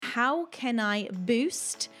how can I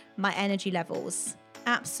boost my energy levels?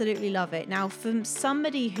 Absolutely love it. Now, from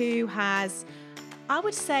somebody who has, I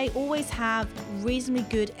would say, always have reasonably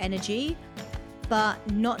good energy, but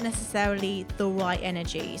not necessarily the right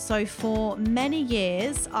energy. So for many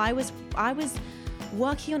years, I was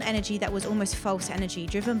working on energy that was almost false energy,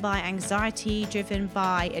 driven by anxiety, driven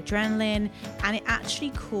by adrenaline, and it actually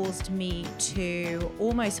caused me to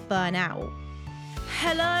almost burn out.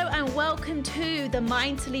 Hello and welcome to the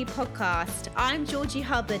Mind to Lead podcast. I'm Georgie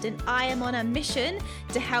Hubbard and I am on a mission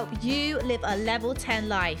to help you live a level 10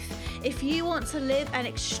 life. If you want to live an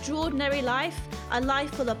extraordinary life, a life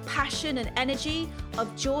full of passion and energy,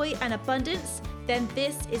 of joy and abundance, then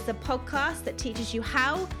this is the podcast that teaches you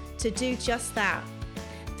how to do just that.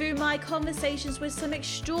 Through my conversations with some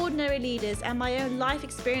extraordinary leaders and my own life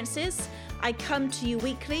experiences, I come to you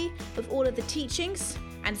weekly with all of the teachings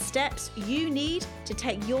and steps you need to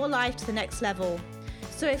take your life to the next level.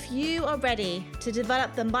 So if you are ready to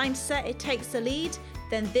develop the mindset it takes to lead,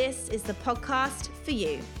 then this is the podcast for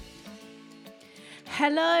you.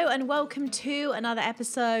 Hello and welcome to another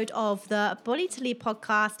episode of the Body to Lead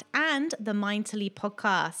podcast and the Mind to Lead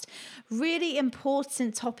podcast. Really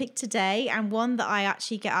important topic today, and one that I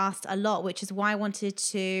actually get asked a lot, which is why I wanted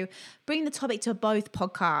to bring the topic to both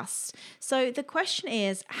podcasts. So the question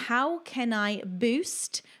is, how can I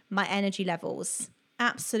boost my energy levels?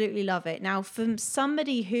 Absolutely love it. Now, from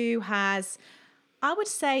somebody who has, I would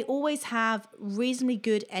say, always have reasonably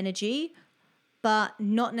good energy, but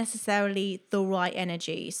not necessarily the right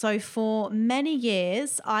energy. So for many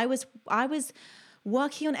years, I was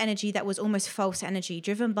working on energy that was almost false energy,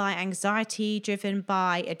 driven by anxiety, driven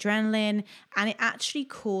by adrenaline, and it actually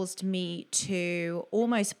caused me to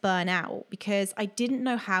almost burn out because I didn't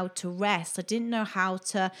know how to rest. I didn't know how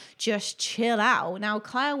to just chill out. Now,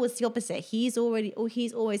 Kyle was the opposite. He's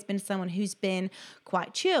always been someone who's been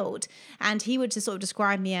quite chilled, and he would just sort of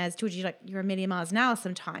describe me as, Georgie, like you're a million miles an hour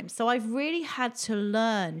sometimes. So I've really had to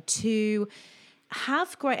learn to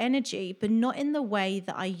have great energy, but not in the way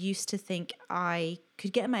that I used to think I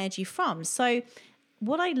could get my energy from. So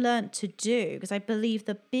what I learned to do, because I believe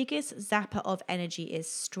the biggest zapper of energy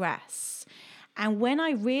is stress. And when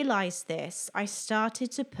I realized this, I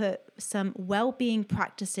started to put some well-being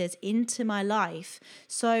practices into my life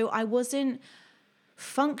so I wasn't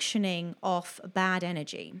functioning off bad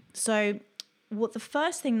energy. So what the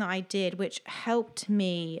first thing that I did, which helped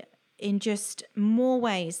me in just more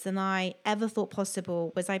ways than I ever thought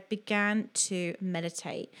possible, was I began to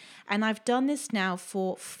meditate. And I've done this now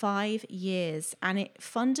for 5 years, and it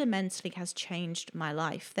fundamentally has changed my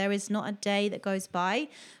life. There is not a day that goes by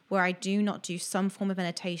where I do not do some form of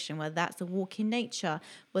meditation, whether that's a walk in nature,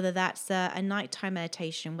 whether that's a nighttime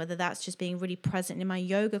meditation, whether that's just being really present in my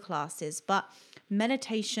yoga classes. But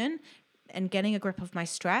meditation and getting a grip of my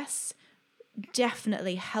stress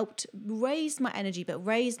definitely helped raise my energy, but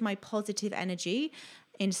raised my positive energy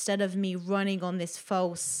instead of me running on this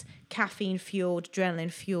false caffeine-fueled,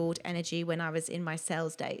 adrenaline-fueled energy when I was in my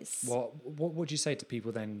sales days. What would you say to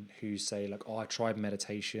people then who say like, oh, I tried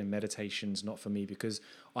meditation's not for me? Because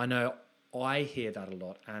I know I hear that a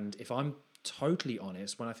lot. And if I'm totally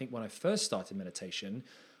honest, when I first started meditation,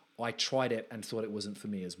 I tried it and thought it wasn't for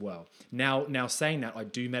me as well. Now saying that, I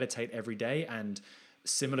do meditate every day, and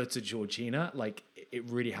similar to Georgina, like it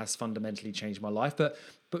really has fundamentally changed my life. But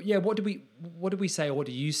yeah, what do we say, or what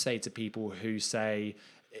do you say to people who say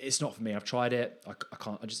it's not for me? I've tried it, I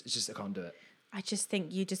can't do it. I just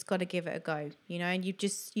think you just got to give it a go, and you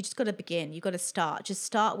just got to begin. You got to start. Just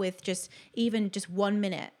start with just 1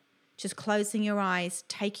 minute, just closing your eyes,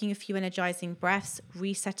 taking a few energizing breaths,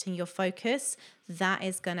 resetting your focus. That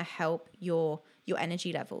is going to help your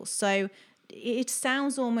energy levels. So it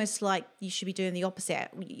sounds almost like you should be doing the opposite.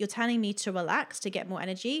 You're telling me to relax to get more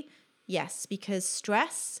energy? Yes, because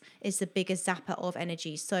stress is the biggest zapper of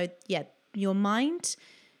energy. So yeah, your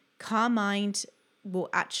calm mind will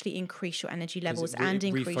actually increase your energy levels and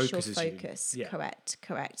increase your focus. Yeah. Correct.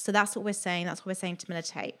 So that's what we're saying. That's what we're saying to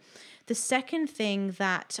meditate. The second thing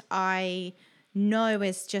that I know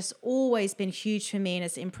has just always been huge for me and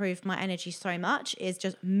has improved my energy so much is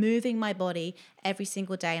just moving my body every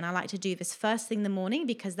single day. And I like to do this first thing in the morning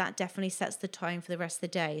because that definitely sets the tone for the rest of the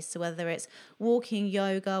day. So whether it's walking,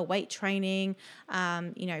 yoga, weight training,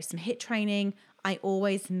 some HIIT training, I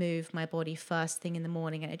always move my body first thing in the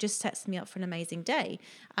morning, and it just sets me up for an amazing day.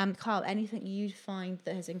 Carl, anything you find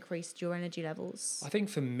that has increased your energy levels? I think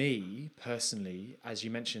for me personally, as you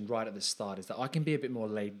mentioned right at the start, is that I can be a bit more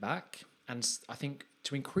laid back. And I think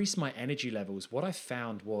to increase my energy levels, what I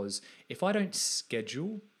found was if I don't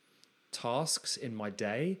schedule tasks in my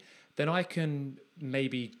day, then I can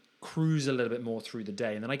maybe cruise a little bit more through the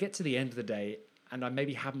day. And then I get to the end of the day and I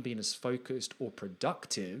maybe haven't been as focused or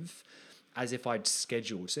productive as if I'd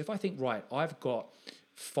scheduled. So if I think, right, I've got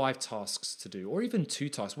 5 tasks to do, or even 2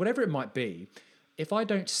 tasks, whatever it might be, if I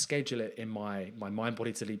don't schedule it in my Mind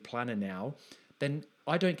Body to Lead planner now, then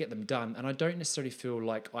I don't get them done, and I don't necessarily feel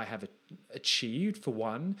like I have achieved, for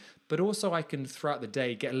one, but also I can throughout the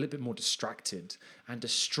day get a little bit more distracted, and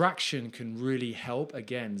distraction can really help,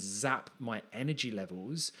 again, zap my energy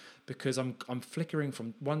levels, because I'm flickering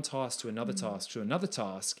from one task to another task to another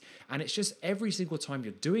task, and it's just every single time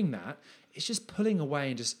you're doing that, it's just pulling away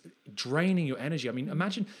and just draining your energy. I mean,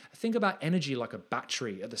 think about energy like a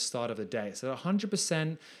battery at the start of the day. So 100%,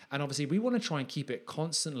 and obviously we want to try and keep it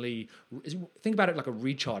constantly. Think about it like a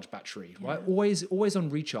recharge battery, right? Always on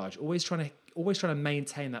recharge, always trying to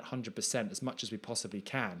maintain that 100% as much as we possibly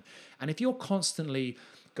can. And if you're constantly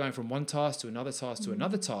going from one task to another task to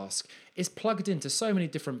another task, it's plugged into so many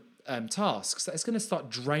different tasks that it's going to start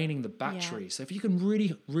draining the battery. So if you can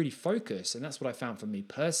really, really focus, and that's what I found for me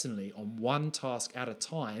personally, on one task at a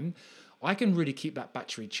time, I can really keep that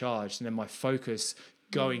battery charged, and then my focus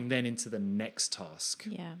going then into the next task.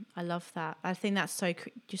 Yeah, I love that. I think that's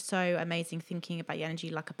just so amazing, thinking about your energy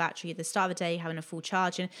like a battery at the start of the day, having a full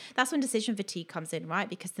charge. And that's when decision fatigue comes in, right?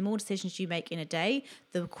 Because the more decisions you make in a day,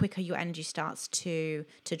 the quicker your energy starts to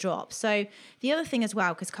drop. So the other thing as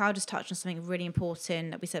well, because Kyle just touched on something really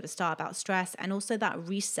important that we said at the start about stress, and also that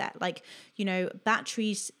reset. Like,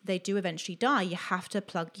 batteries, they do eventually die. You have to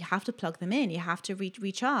plug them in. You have to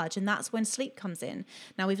recharge. And that's when sleep comes in.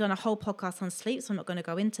 Now, we've done a whole podcast on sleep, so I'm not going to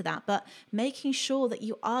go into that, but making sure that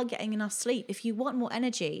you are getting enough sleep. If you want more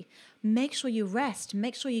energy, make sure you rest.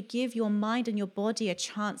 Make sure you give your mind and your body a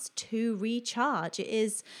chance to recharge. It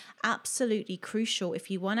is absolutely crucial if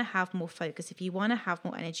you want to have more focus, if you want to have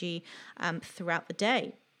more energy throughout the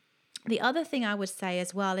day. The other thing I would say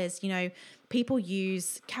as well is, people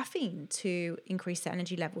use caffeine to increase their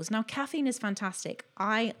energy levels. Now, caffeine is fantastic.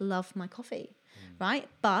 I love my coffee, right?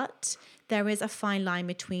 But there is a fine line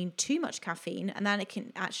between too much caffeine, and then it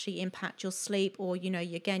can actually impact your sleep, or,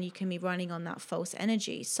 you can be running on that false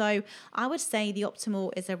energy. So I would say the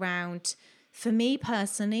optimal is around, for me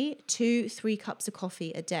personally, 2-3 cups of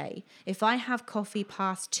coffee a day. If I have coffee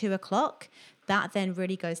past 2:00, that then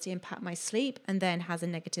really goes to impact my sleep and then has a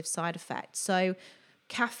negative side effect. So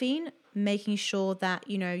caffeine, making sure that,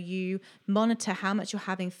 you monitor how much you're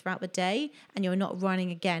having throughout the day and you're not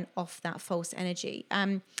running again off that false energy.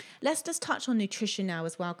 Let's just touch on nutrition now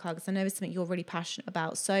as well, Carl, because I know it's something you're really passionate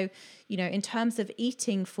about. So, in terms of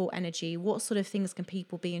eating for energy, what sort of things can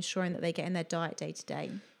people be ensuring that they get in their diet day to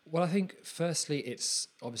day? Well, I think firstly, it's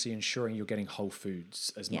obviously ensuring you're getting whole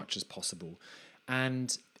foods as much as possible.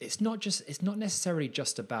 And it's not necessarily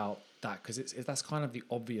just about that, because that's kind of the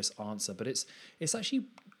obvious answer, but it's actually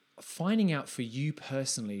finding out for you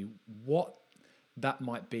personally what that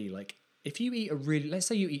might be. Like, if you eat let's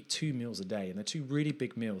say you eat 2 meals a day, and they're 2 really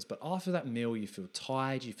big meals, but after that meal you feel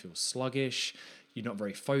tired, you feel sluggish, you're not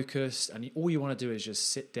very focused, and all you want to do is just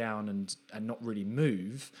sit down and not really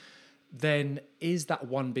move, then is that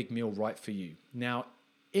one big meal right for you? Now,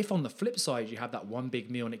 if on the flip side you have that one big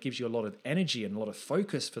meal and it gives you a lot of energy and a lot of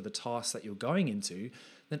focus for the tasks that you're going into,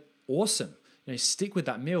 then awesome. Stick with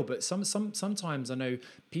that meal. But sometimes I know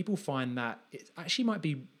people find that it actually might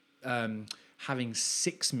be having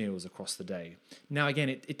 6 meals across the day. Now, again,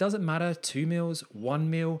 it doesn't matter, 2 meals, 1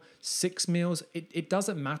 meal, 6 meals, it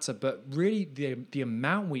doesn't matter. But really the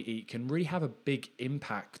amount we eat can really have a big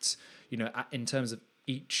impact, in terms of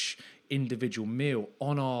each individual meal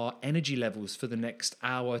on our energy levels for the next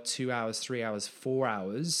hour, 2 hours, 3 hours, 4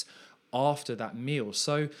 hours after that meal.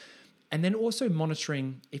 So, and then also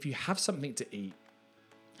monitoring, if you have something to eat,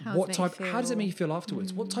 how does it make you feel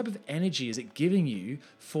afterwards? What type of energy is it giving you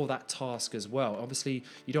for that task as well? Obviously,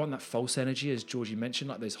 you don't want that false energy, as Georgie mentioned,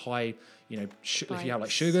 like those high, if you have like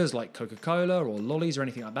sugars like Coca-Cola or lollies or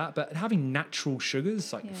anything like that, but having natural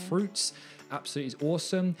sugars like fruits absolutely is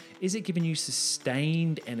awesome. Is it giving you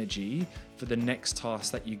sustained energy for the next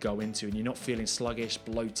task that you go into, and you're not feeling sluggish,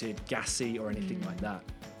 bloated, gassy, or anything like that?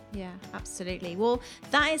 Yeah, absolutely. Well,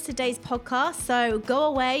 that is today's podcast. So go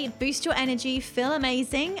away, boost your energy, feel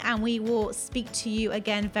amazing, and we will speak to you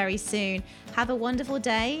again very soon. Have a wonderful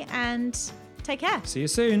day and take care. See you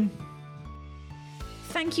soon.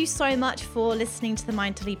 Thank you so much for listening to the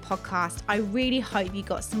Mind to Lead podcast. I really hope you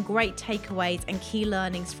got some great takeaways and key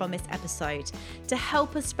learnings from this episode. To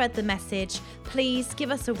help us spread the message, please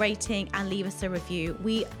give us a rating and leave us a review.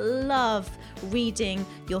 We love reading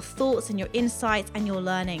your thoughts and your insights and your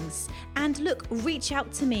learnings. And look, reach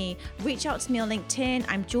out to me. Reach out to me on LinkedIn.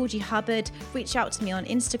 I'm Georgie Hubbard. Reach out to me on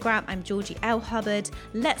Instagram. I'm Georgie L. Hubbard.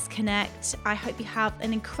 Let's connect. I hope you have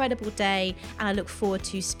an incredible day, and I look forward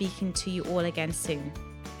to speaking to you all again soon.